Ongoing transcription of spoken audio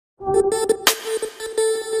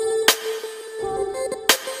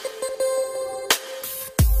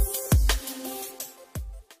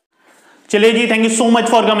चलिए जी, thank you so much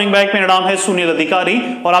for coming back. मेरा नाम है सुनील अधिकारी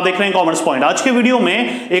और आप देख रहे हैं कॉमर्स पॉइंट। आज के वीडियो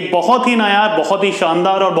में एक बहुत ही नया, बहुत ही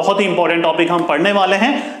शानदार और बहुत ही इंपॉर्टेंट टॉपिक हम पढ़ने वाले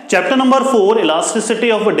हैं। Chapter number 4 elasticity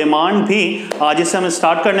of demand भी आज इसे हम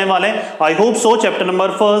स्टार्ट करने वाले हैं। I hope so chapter number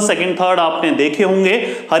 1, 2, 3 आपने देखे होंगे।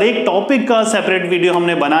 हर एक टॉपिक का सेपरेट वीडियो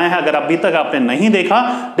हमने बनाया है। अगर अभी तक आपने नहीं देखा,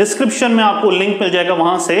 डिस्क्रिप्शन में आपको लिंक मिल जाएगा,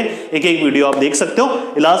 वहां से एक एक वीडियो आप देख सकते हो।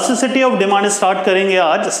 इलास्टिसिटी ऑफ डिमांड स्टार्ट करेंगे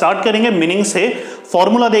आज। स्टार्ट करेंगे मीनिंग से,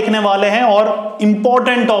 फॉर्मूला देखने वाले हैं और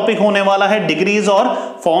इंपॉर्टेंट टॉपिक होने वाला है डिग्रीज और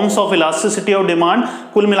forms of elasticity of demand.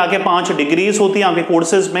 कुल मिला के 5 डिग्रीज होती है आपके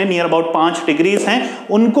कोर्सेज में, नियर अबाउट 5 डिग्रीज हैं।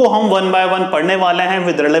 उनको हम 1 बाय 1 पढ़ने वाले हैं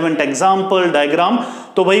विद रिलेवेंट एग्जांपल, डायग्राम।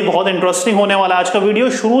 तो भाई बहुत इंटरेस्टिंग होने वाला आज का वीडियो,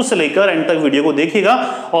 शुरू से लेकर एंड तक वीडियो को देखिएगा।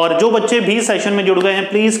 और जो बच्चे भी सेशन में जुड़ गए हैं,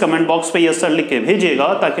 प्लीज कमेंट बॉक्स पे यस सर लिख के भेजिएगा,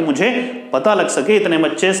 ताकि मुझे पता लग सके इतने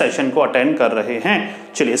बच्चे सेशन को अटेंड कर रहे हैं।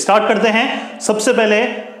 चलिए स्टार्ट करते हैं। सबसे पहले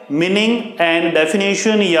मीनिंग एंड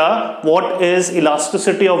डेफिनेशन या what is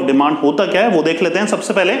elasticity of demand होता क्या है वो देख लेते हैं।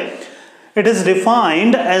 सबसे पहले, it is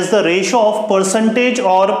defined as the ratio of percentage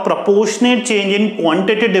और proportionate change in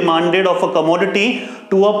quantity demanded of a commodity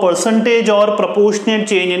to a percentage और प्रोपोर्शनेट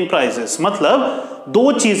चेंज इन प्राइसेस। मतलब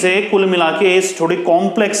दो चीजें कुल मिला के इस थोड़ी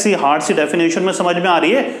कॉम्प्लेक्स सी, हार्ड सी डेफिनेशन में समझ में आ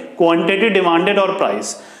रही है। क्वांटिटी डिमांडेड और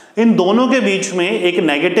प्राइस, इन दोनों के बीच में एक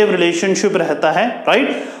नेगेटिव रिलेशनशिप रहता है,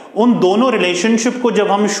 राइट। उन दोनों रिलेशनशिप को जब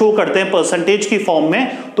हम शो करते हैं परसेंटेज की फॉर्म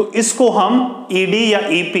में, तो इसको हम ईडी या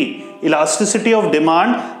ईपी, इलास्टिसिटी ऑफ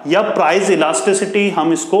डिमांड या प्राइस इलास्टिसिटी,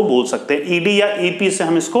 हम इसको बोल सकते हैं। ईडी या ईपी से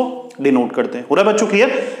हम इसको डिनोट करते हैं। हो रहा है बच्चों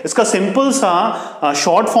क्लियर? इसका सिंपल सा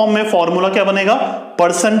शॉर्ट फॉर्म में फॉर्मूला क्या बनेगा?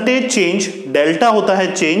 परसेंटेज चेंज, डेल्टा होता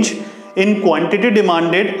है change in quantity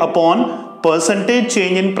demanded upon percentage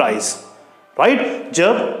change in price, right.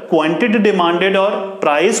 जब क्वांटिटी डिमांडेड और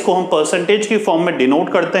प्राइस को हम परसेंटेज की फॉर्म में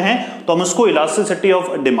डिनोट करते हैं तो हम उसको इलास्टिसिटी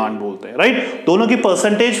ऑफ डिमांड बोलते हैं, राइट। दोनों की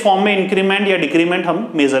परसेंटेज फॉर्म में इंक्रीमेंट या डिक्रीमेंट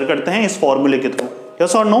हम मेजर करते हैं इस फॉर्मूले के थ्रू।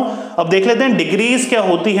 यस और नो? अब देख लेते हैं डिग्रीज क्या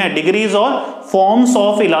होती हैं, डिग्रीज और forms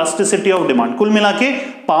of elasticity of demand. कुल मिला के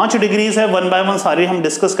 5 डिग्रीज है, 1 बाय 1 सारी हम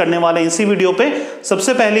डिस्कस करने वाले हैं इसी वीडियो पे।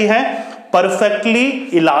 सबसे पहली है परफेक्टली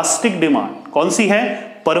इलास्टिक डिमांड। कौन सी है?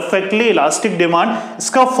 Perfectly elastic demand.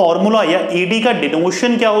 इसका फॉर्मूला या ईडी का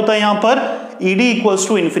डिनोशन क्या होता है यहां पर? ED equals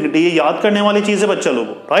to infinity. ये याद करने वाली चीज है बच्चा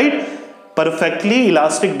लोगों, right. Perfectly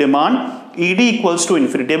elastic demand, ED equals to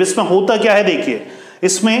infinity. अब इसमें होता क्या है देखिए,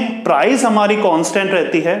 इसमें प्राइस हमारी कांस्टेंट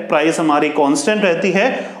रहती है, प्राइस हमारी कांस्टेंट रहती है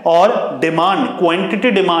और डिमांड,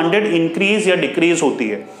 क्वांटिटी डिमांडेड इंक्रीज या डिक्रीज होती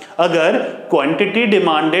है। अगर क्वांटिटी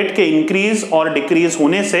डिमांडेड के इंक्रीज और डिक्रीज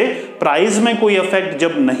होने से प्राइस में कोई इफेक्ट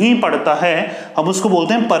जब नहीं पड़ता है, हम उसको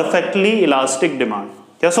बोलते हैं परफेक्टली इलास्टिक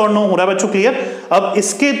डिमांड। यस और नो? हो रहा है बच्चों क्लियर? अब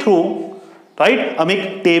इसके थ्रू, राइट, हम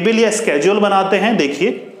एक टेबल या स्केड्यूल बनाते हैं।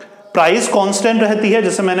 देखिए, प्राइस कांस्टेंट रहती है,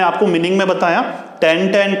 जैसे मैंने आपको मीनिंग में बताया,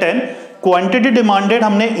 10 10 10। क्वांटिटी डिमांडेड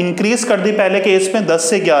हमने इंक्रीज कर दी पहले केस में 10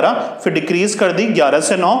 से 11, फिर डिक्रीज कर दी 11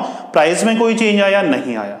 से 9। प्राइस में कोई चेंज आया?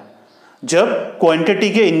 नहीं आया। जब क्वांटिटी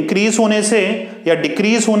के इंक्रीज होने से या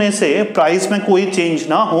डिक्रीज होने से प्राइस में कोई चेंज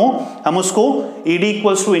ना हो, हम उसको ईडी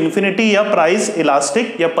इक्वल्स टू इंफिनिटी या प्राइस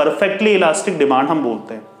इलास्टिक या परफेक्टली इलास्टिक डिमांड हम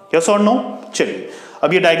बोलते हैं। यस और नो? चलिए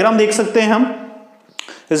अब ये डायग्राम देख सकते हैं हम।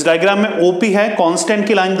 इस डायग्राम में ओपी है, कांस्टेंट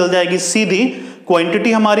की लाइन चल जाएगी सीधी।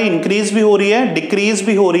 क्वांटिटी हमारी इंक्रीज भी हो रही है, डिक्रीज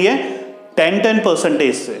भी हो रही है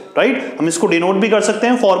 10% से, राइट। हम इसको डिनोट भी कर सकते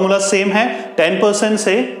हैं, फॉर्मूला सेम है। 10%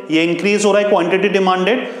 से ये इंक्रीज हो रहा है क्वांटिटी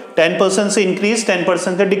डिमांडेड, 10% से इंक्रीज,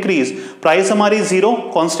 10% से डिक्रीज। प्राइस हमारी 0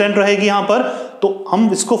 कांस्टेंट रहेगी यहां पर, तो हम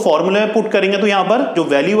इसको फॉर्मूले में पुट करेंगे तो यहां पर जो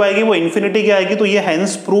वैल्यू आएगी वो इंफिनिटी की आएगी। तो ये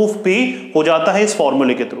हेंस प्रूफ भी हो जाता है इस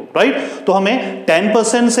फॉर्मूले के थ्रू, राइट। तो हमें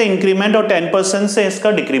 10% से इंक्रीमेंट और 10% से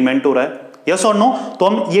इसका डिक्रीमेंट हो रहा है। यस और नो? तो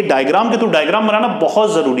हम ये डायग्राम के थ्रू, डायग्राम बनाना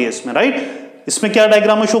बहुत जरूरी है इसमें, राइट। इसमें क्या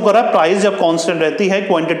डायग्राम में शो कर रहा है? प्राइस जब कांस्टेंट रहती है,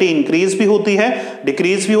 क्वांटिटी इंक्रीज भी होती है,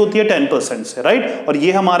 डिक्रीज भी होती है 10% से, राइट। और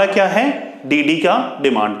ये हमारा क्या है? डीडी का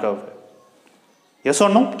डिमांड कर्व है। यस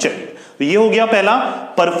और नो? चलिए, तो ये हो गया पहला,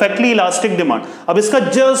 परफेक्टली इलास्टिक डिमांड। अब इसका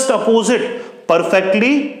just opposite,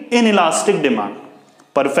 perfectly inelastic demand.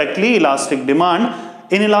 Perfectly elastic demand,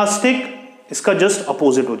 inelastic इसका जस्ट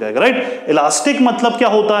अपोजिट हो जाएगा, राइट। इलास्टिक मतलब क्या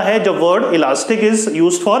होता है? जब word elastic is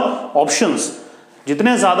used for options,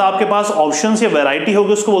 जितने ज्यादा आपके पास ऑप्शंस या वैरायटी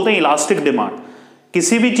होगी उसको बोलते हैं इलास्टिक डिमांड।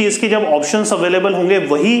 किसी भी चीज की जब ऑप्शंस अवेलेबल होंगे,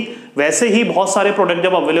 वही वैसे ही बहुत सारे प्रोडक्ट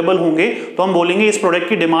जब अवेलेबल होंगे तो हम बोलेंगे इस प्रोडक्ट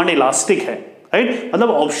की डिमांड इलास्टिक है, राइट। मतलब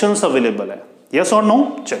ऑप्शंस अवेलेबल है। यस और नो?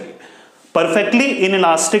 चलिए, परफेक्टली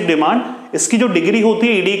इनइलास्टिक डिमांड, इसकी जो डिग्री होती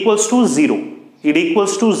है ED equals to 0। ED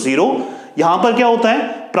equals to 0 यहां पर क्या होता है,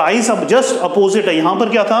 प्राइस अब जस्ट अपोजिट है। यहां पर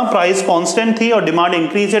क्या था, प्राइस कांस्टेंट थी और डिमांड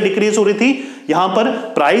इंक्रीज या डिक्रीज हो रही थी। यहां पर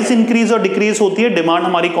प्राइस इंक्रीज और डिक्रीज होती है, डिमांड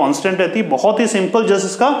हमारी कांस्टेंट रहती है। बहुत ही सिंपल, जस्ट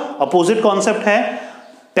इसका अपोजिट कॉन्सेप्ट है।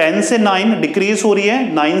 10 से 9 डिक्रीज हो रही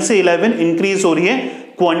है, 9 से 11 इंक्रीज हो रही है।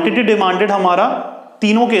 क्वांटिटी डिमांडेड हमारा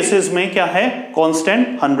तीनों केसेस में क्या है,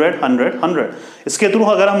 कांस्टेंट 100 100 100। इसके थ्रू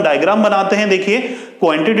अगर हम डायग्राम बनाते हैं, देखिए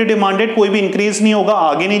क्वांटिटी डिमांडेड कोई भी इंक्रीज नहीं होगा,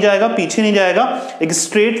 आगे नहीं जाएगा, पीछे नहीं जाएगा, एक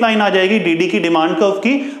स्ट्रेट लाइन आ जाएगी डीडी की डिमांड कर्व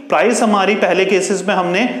की। प्राइस हमारी पहले केसेस में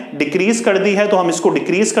हमने डिक्रीज कर दी है तो हम इसको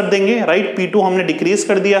डिक्रीज कर देंगे, राइट। P2 हमने डिक्रीज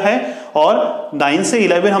कर दिया है और 9 से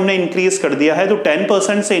 11 हमने इंक्रीज कर दिया है, तो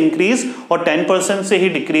 10% से इंक्रीज और 10% से ही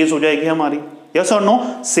डिक्रीज हो जाएगी हमारी। यस और नो,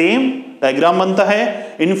 सेम डायग्राम बनता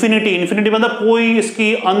है। इंफिनिटी, इंफिनिटी मतलब कोई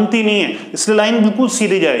इसकी अंत ही नहीं है, इसलिए लाइन बिल्कुल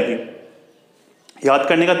सीधी जाएगी। याद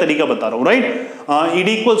करने का तरीका बता रहा हूं, राइट।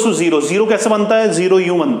 ईडी इक्वल्स टू 0, 0 कैसे बनता है, 0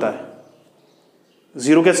 यूं बनता है।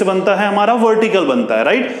 0 कैसे बनता है, हमारा वर्टिकल बनता है,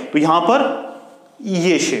 राइट। तो यहां पर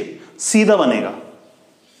ये शेप सीधा बनेगा।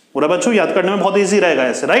 पूरा बच्चों याद करने में बहुत इजी रहेगा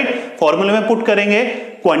ऐसे, राइट। फॉर्मूले में पुट करेंगे,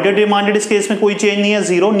 क्वांटिटी डिमांडेड इस केस में कोई चेंज नहीं है,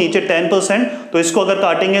 0, नीचे 10%, तो इसको अगर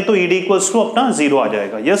काटेंगे तो ईडी इक्वल्स टू अपना 0 आ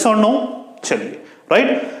जाएगा। यस और नो, चलिए,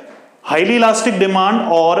 राइट। हाईली इलास्टिक डिमांड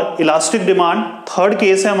और इलास्टिक डिमांड, थर्ड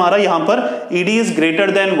केस है हमारा। यहां पर ईडी इज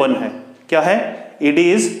ग्रेटर देन 1 है। क्या है,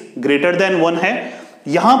 ईडी इज ग्रेटर देन 1 है।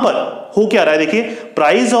 यहां पर हो क्या रहा है, देखिए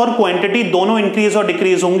प्राइस और क्वांटिटी दोनों इंक्रीज और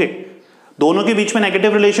डिक्रीज होंगे, दोनों के बीच में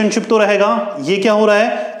नेगेटिव रिलेशनशिप तो रहेगा। ये क्या हो रहा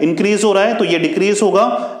है, इंक्रीज हो रहा है तो ये डिक्रीज होगा,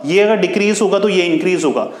 ये अगर डिक्रीज होगा तो ये इंक्रीज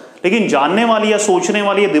होगा। लेकिन जानने वाली या सोचने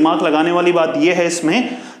वाली या दिमाग लगाने वाली बात ये है इसमें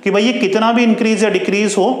कि भाई ये कितना भी इंक्रीज या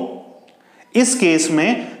डिक्रीज हो, इस केस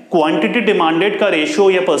में क्वांटिटी डिमांडेड का रेशियो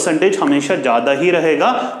या परसेंटेज हमेशा ज्यादा ही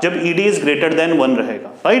रहेगा जब ईडी इज ग्रेटर देन 1 रहेगा,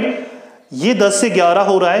 राइट। ये 10 से 11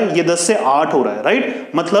 हो रहा है, ये 10 से 8 हो रहा है,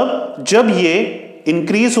 राइट। मतलब जब ये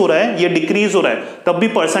इंक्रीज हो रहा है, ये डिक्रीज हो रहा है, तब भी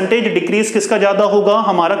परसेंटेज डिक्रीज किसका ज्यादा होगा,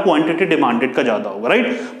 हमारा क्वांटिटी डिमांडेड का ज्यादा होगा,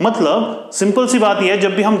 राइट। मतलब सिंपल सी बात यह है,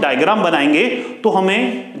 जब भी हम डायग्राम बनाएंगे तो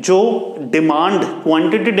हमें जो डिमांड,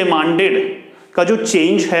 क्वांटिटी डिमांडेड का जो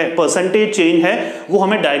चेंज है, परसेंटेज चेंज है, वो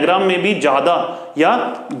हमें डायग्राम में भी ज्यादा या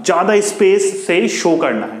ज्यादा स्पेस से शो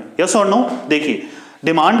करना है। यस और नो, देखिए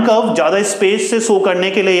डिमांड कर्व ज्यादा स्पेस से शो करने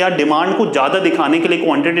के लिए या डिमांड को ज्यादा दिखाने के लिए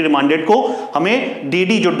क्वांटिटी डिमांडेड को हमें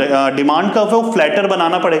डीडी जो डिमांड कर्व है वो फ्लैटर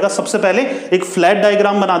बनाना पड़ेगा। सबसे पहले एक फ्लैट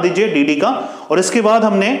डायग्राम बना दीजिए डीडी का, और इसके बाद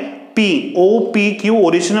हमने P, O P Q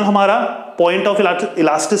original हमारा पॉइंट ऑफ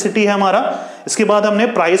इलास्टिसिटी है हमारा। इसके बाद हमने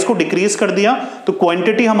प्राइस को डिक्रीज कर दिया तो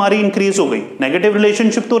क्वांटिटी हमारी इंक्रीज हो गई, नेगेटिव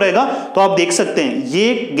रिलेशनशिप तो रहेगा। तो आप देख सकते हैं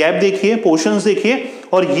ये गैप देखिए, पोर्शंस देखिए,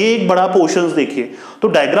 और ये एक बड़ा पोर्शंस देखिए। तो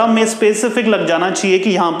डायग्राम में स्पेसिफिक लग जाना चाहिए कि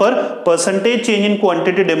यहां पर percentage change in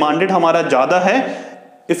quantity demanded हमारा ज्यादा है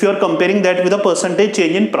if you are comparing that with the percentage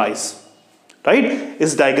change in price, right.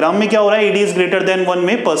 इस डायग्राम में क्या हो रहा है, ईडी इज ग्रेटर देन 1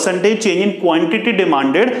 में percentage change in quantity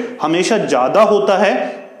demanded हमेशा ज्यादा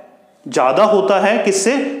होता है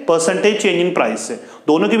किससे, परसेंटेज चेंज इन प्राइस से।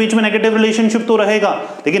 दोनों के बीच में नेगेटिव रिलेशनशिप तो रहेगा,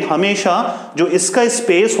 लेकिन हमेशा जो इसका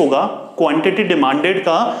स्पेस होगा क्वांटिटी डिमांडेड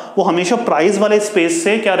का, वो हमेशा प्राइस वाले स्पेस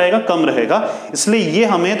से क्या रहेगा, कम रहेगा। इसलिए ये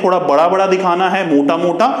हमें थोड़ा बड़ा बड़ा दिखाना है, मोटा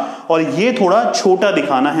मोटा, और ये थोड़ा छोटा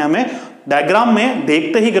दिखाना है हमें। डायग्राम में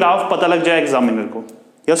देखते ही ग्राफ पता लग जाए एग्जामिनर को।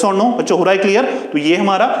 यस और नो बच्चों, हो रहा है क्लियर। तो ये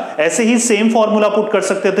हमारा ऐसे ही सेम फॉर्मूला पुट कर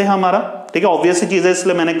सकते थे हमारा, ठीक है। ऑब्वियस चीज है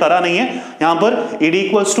इसलिए मैंने करा नहीं है। यहां पर ED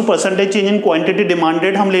equals to percentage change in quantity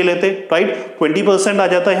demanded हम ले लेते, राइट। 20% आ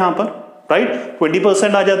जाता है यहां पर, राइट,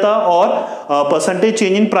 20% आ जाता, और परसेंटेज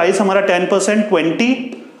चेंज इन प्राइस हमारा 10%,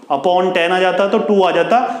 20/10 आ जाता तो 2 आ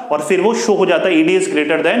जाता, और फिर वो शो हो जाता ED is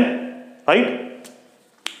greater than, right.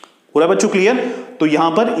 पूरा बच्चों क्लियर। तो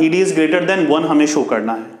यहां पर ईडी इज ग्रेटर देन 1 हमें शो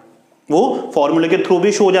करना है, वो फॉर्मूले के थ्रू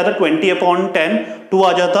भी शो हो जाता, 20/10 2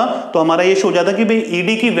 आ जाता, तो हमारा ये शो हो जाता कि भाई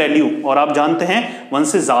ईडी की वैल्यू, और आप जानते हैं 1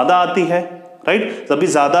 से ज्यादा आती है, राइट। जब भी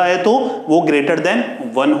ज्यादा है तो वो ग्रेटर देन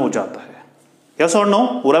 1 हो जाता है। यस और नो,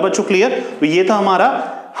 पूरा बच्चों क्लियर। तो ये था हमारा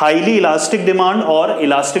हाईली इलास्टिक डिमांड और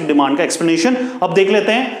इलास्टिक डिमांड का एक्सप्लेनेशन। अब देख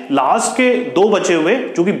लेते हैं लास्ट के 2 बचे हुए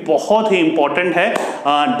जो कि बहुत ही इंपॉर्टेंट है,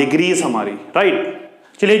 डिग्रीज हमारी, राइट।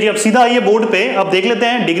 चलिए जी, अब सीधा आइए बोर्ड पे। अब देख लेते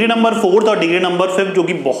हैं डिग्री नंबर 4 और डिग्री नंबर 5 जो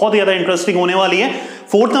कि बहुत ज्यादा इंटरेस्टिंग होने वाली है।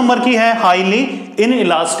 4th नंबर की है highly in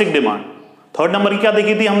elastic demand. 3rd number की क्या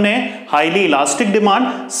देखी थी हमने, हाईली इलास्टिक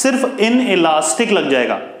डिमांड, सिर्फ इन इलास्टिक लग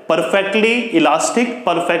जाएगा, perfectly elastic,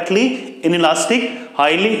 perfectly in elastic,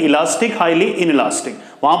 highly elastic, highly in elastic.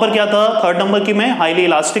 वहां पर क्या था 3rd नंबर की में, हाईली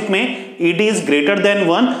इलास्टिक में ईडी इज ग्रेटर देन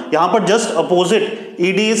 1, यहां पर just opposite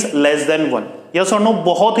ED is less than 1। Yes और नो,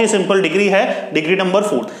 बहुत ही सिंपल डिग्री है, डिग्री नंबर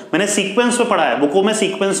 4। मैंने सीक्वेंस में पढ़ा है, बुकों में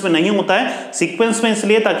सीक्वेंस में नहीं होता है, सीक्वेंस में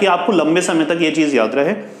इसलिए ताकि आपको लंबे समय तक ये चीज याद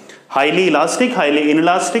रहे। Highly elastic, highly in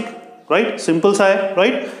elastic, right, simple सा है,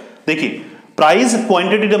 राइट। देखिए प्राइस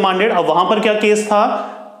क्वांटिटी डिमांडेड, अब वहां पर क्या केस था,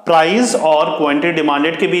 प्राइस और क्वांटिटी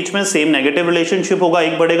डिमांडेड के बीच में सेम नेगेटिव रिलेशनशिप होगा,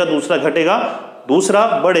 एक बढ़ेगा दूसरा घटेगा, दूसरा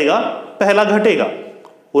बढ़ेगा पहला घटेगा,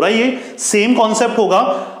 हो रहा है, ये सेम कॉन्सेप्ट होगा।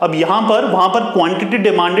 अब यहां पर वहां पर क्वांटिटी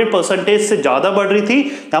डिमांडेड परसेंटेज से ज्यादा बढ़ रही थी,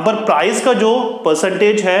 यहां पर प्राइस का जो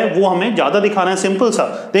परसेंटेज है वो हमें ज्यादा दिखाना है, सिंपल सा।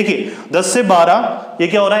 देखिए 10 से 12 ये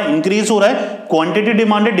क्या हो रहा है, इंक्रीज हो रहा है, क्वांटिटी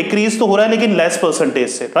डिमांडेड डिक्रीज तो हो रहा है लेकिन लेस परसेंटेज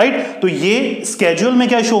से, राइट। तो ये स्केड्यूल में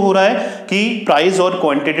क्या शो हो रहा है कि प्राइस और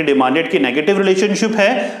क्वांटिटी डिमांडेड की नेगेटिव रिलेशनशिप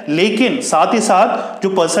है, लेकिन साथ ही साथ जो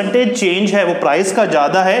परसेंटेज चेंज है वो प्राइस का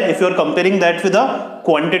ज्यादा है if you are comparing that with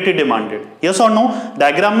quantity demanded, yes और नो।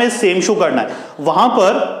 डायग्राम में सेम शो करना है, वहां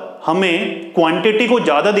पर हमें क्वांटिटी को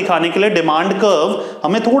ज्यादा दिखाने के लिए डिमांड कर्व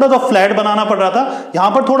हमें थोड़ा सा फ्लैट बनाना पड़ रहा था,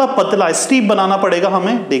 यहां पर थोड़ा पतला स्टीप बनाना पड़ेगा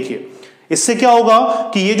हमें। देखिए इससे क्या होगा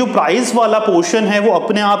कि ये जो प्राइस वाला पोर्शन है वो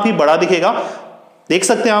अपने आप ही बड़ा दिखेगा, देख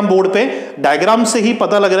सकते हैं हम बोर्ड पे, डायग्राम से ही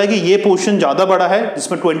पता लग रहा है कि ये पोर्शन ज्यादा बड़ा है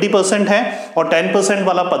जिसमें 20% है और 10%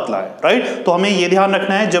 वाला पतला है, राइट। तो हमें ये ध्यान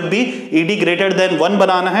रखना है जब भी ईडी ग्रेटर देन 1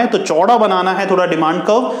 बनाना है तो चौड़ा बनाना है थोड़ा डिमांड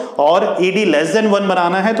कर्व, और ईडी लेस देन 1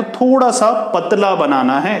 बनाना है तो थोड़ा सा पतला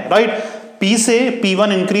बनाना है, राइट। P से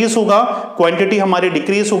P1 इंक्रीज होगा, क्वांटिटी हमारी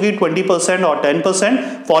डिक्रीज होगी 20% और 10%,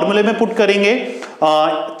 फॉर्मूले में पुट करेंगे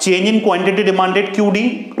change in quantity demanded QD,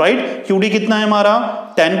 right. QD कितना है हमारा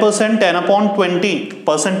 10%,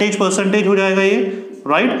 10/20 परसेंटेज हो जाएगा ये,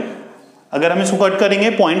 राइट। अगर हम इसको कट करेंगे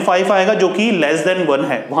 0.5 आएगा जो कि लेस देन 1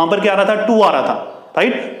 है, वहां पर क्या आ रहा था 2 आ रहा था,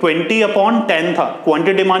 राइट। 20/10 था,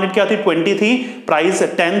 क्वांटिटी डिमांडेड क्या थी 20 थी, प्राइस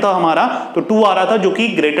 10 था हमारा, तो 2 आ रहा था जो कि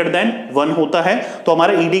ग्रेटर देन 1 होता है, तो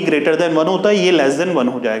हमारा ईडी ग्रेटर देन 1 होता है, ये लेस देन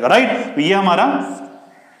 1 हो जाएगा, राइट। तो ये हमारा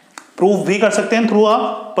प्रूफ भी कर सकते हैं through a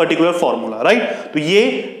particular formula, right. तो ये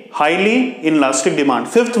highly inelastic demand.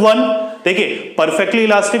 Fifth one देखिए, परफेक्टली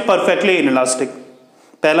इलास्टिक, परफेक्टली इनइलास्टिक,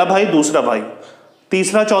 पहला भाई दूसरा भाई,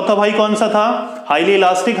 तीसरा चौथा भाई कौन सा था, highly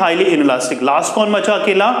elastic, highly inelastic, last कौन बचा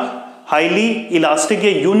अकेला, हाईली इलास्टिक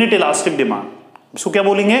या यूनिट इलास्टिक डिमांड, इसको क्या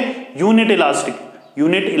बोलेंगे unit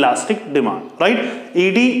elastic demand, right.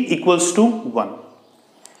 ED equals to 1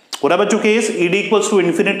 हो रहा है बच्चों case, ED equals to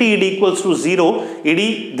infinity, ED equals to 0, ED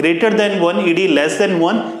greater than 1, ED less than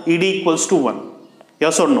 1, ED equals to 1,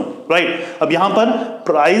 yes और नो, राइट। अब यहां पर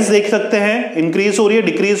प्राइस देख सकते हैं इंक्रीज हो रही है,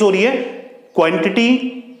 डिक्रीज हो रही है,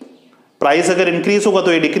 क्वांटिटी, प्राइस अगर इंक्रीज होगा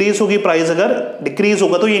तो ये डिक्रीज होगी, प्राइस अगर डिक्रीज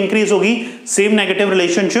होगा तो ये इंक्रीज होगी, सेम नेगेटिव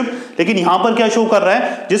रिलेशनशिप। लेकिन यहां पर क्या शो कर रहा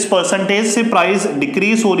है, जिस परसेंटेज से प्राइस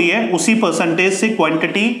डिक्रीज हो रही है उसी परसेंटेज से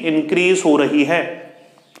क्वांटिटी इंक्रीज हो रही है,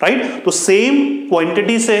 राइट। तो सेम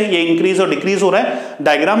क्वांटिटी से ये इंक्रीज और डिक्रीज हो रहा है,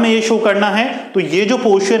 डायग्राम में ये शो करना है। तो ये जो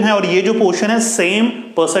पोर्शन है और ये जो पोर्शन है सेम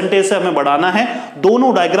परसेंटेज से हमें बढ़ाना है,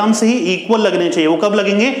 दोनों डायग्राम से ही इक्वल लगने चाहिए। वो कब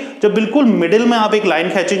लगेंगे, जब बिल्कुल मिडिल में आप एक लाइन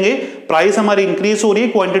खींचेंगे, प्राइस हमारी इंक्रीज हो रही है,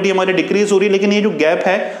 क्वांटिटी हमारी डिक्रीज हो रही है, लेकिन ये जो गैप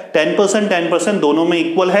है 10% दोनों में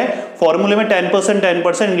इक्वल है, फॉर्मूले में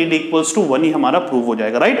 10% ईडी इक्वल्स टू 1 ही हमारा प्रूव हो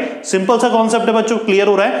जाएगा, राइट। सिंपल सा कॉन्सेप्ट है बच्चों, क्लियर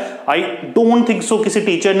हो रहा है। आई डोंट थिंक सो किसी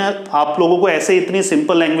टीचर ने आप लोगों को ऐसे इतनी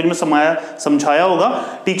सिंपल लैंग्वेज में समझाया होगा।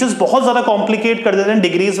 टीचर्स बहुत ज्यादा कॉम्प्लिकेट कर देते हैं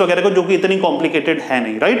डिग्रीज वगैरह को, जो कि इतनी कॉम्प्लिकेटेड है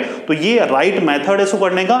नहीं, राइट। तो ये राइट मेथड है इसको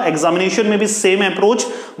करने का। एग्जामिनेशन में भी सेम अप्रोच,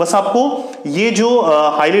 बस आपको ये जो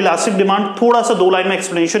हाईली इलास्टिक डिमांड थोड़ा सा 2 लाइन में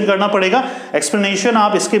एक्सप्लेनेशन करना पड़ेगा। एक्सप्लेनेशन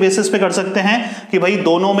आप इसके बेसिस पे कर सकते हैं कि भाई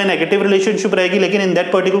दोनों में नेगेटिव रिलेशनशिप रहेगी, लेकिन in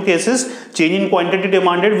that particular cases change in quantity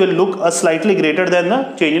demanded will look a slightly greater than the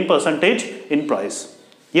change in percentage in price,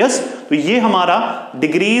 yes. तो ये हमारा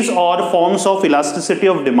डिग्रीज और forms of elasticity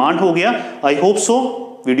of demand हो गया। आई होप सो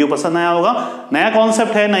वीडियो पसंद आया होगा। नया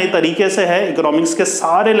कॉन्सेप्ट है, नए तरीके से है, इकोनॉमिक्स के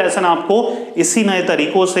सारे लेसन आपको इसी नए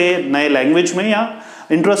तरीकों से, नए लैंग्वेज में या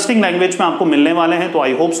इंटरेस्टिंग लैंग्वेज में आपको मिलने वाले हैं। तो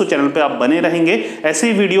आई होप सो चैनल पे आप बने रहेंगे। ऐसे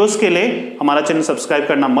ही वीडियोस के लिए हमारा चैनल सब्सक्राइब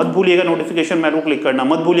करना मत भूलिएगा, नोटिफिकेशन बेल को क्लिक करना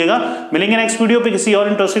मत भूलिएगा। मिलेंगे नेक्स्ट वीडियो पे किसी और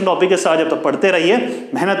इंटरेस्टिंग टॉपिक के साथ। जब तक पढ़ते रहिए,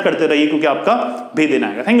 मेहनत करते रहिए, क्योंकि आपका भी दिन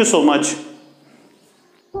आएगा। Thank you so much.